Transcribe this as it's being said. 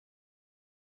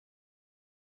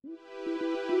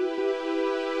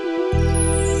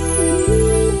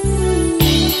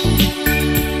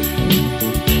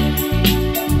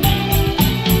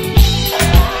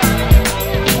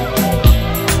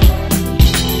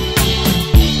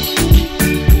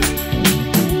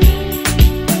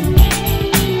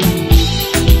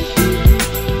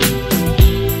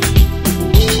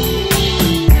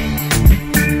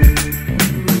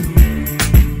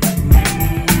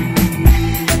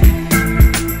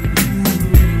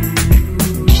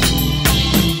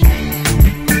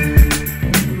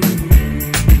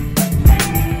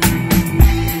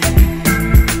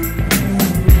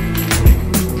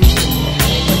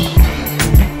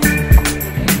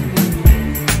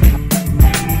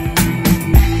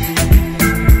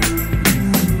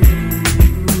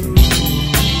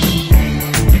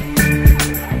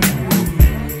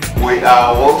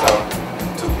Welcome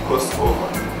to crossover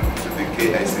to the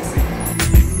KICC.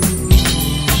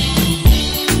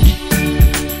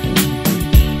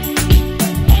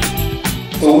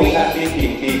 So we are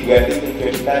thinking big, we are thinking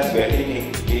 2030, we are thinking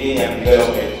millennium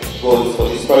development goals for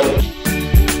this project.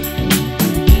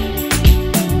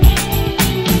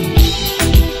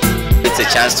 It's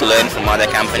a chance to learn from other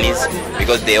companies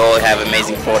because they all have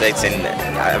amazing products and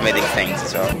amazing things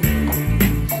as well.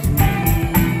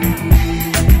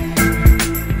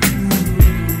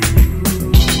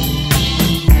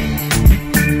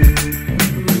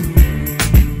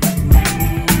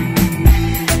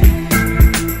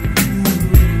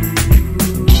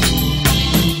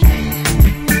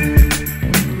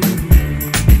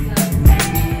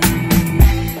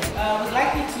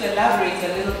 Elaborate a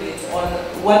little bit on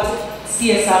what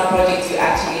CSR projects you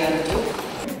actually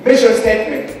undertook. Mission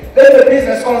statement. Learn the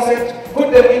business concept,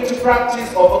 put them into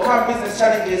practice, overcome business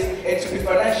challenges, and to be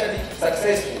financially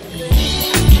successful.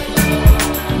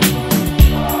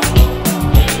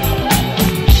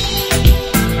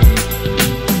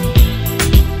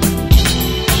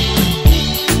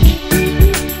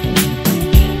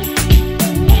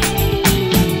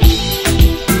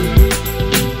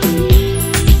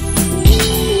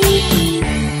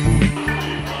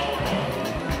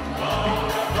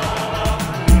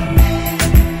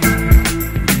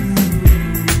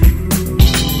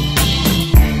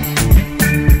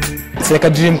 It's like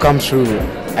a dream come true.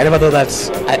 I never thought that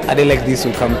a day like this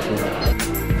would come true.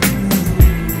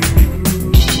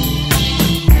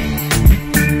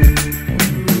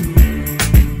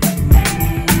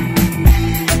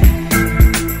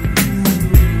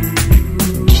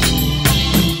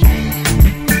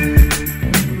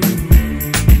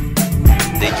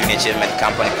 The Junior Achievement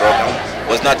Company program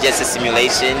was not just a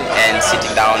simulation and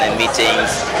sitting down and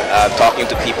meetings, talking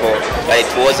to people, but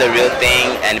it was a real thing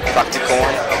and practical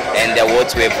one, and the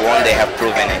awards we have won, they have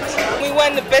proven it. We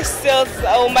won the best sales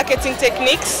or marketing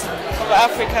techniques of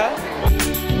Africa.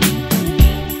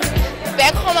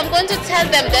 Back home, I'm going to tell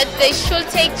them that they should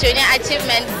take junior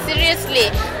achievement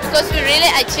seriously because we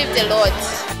really achieved a lot.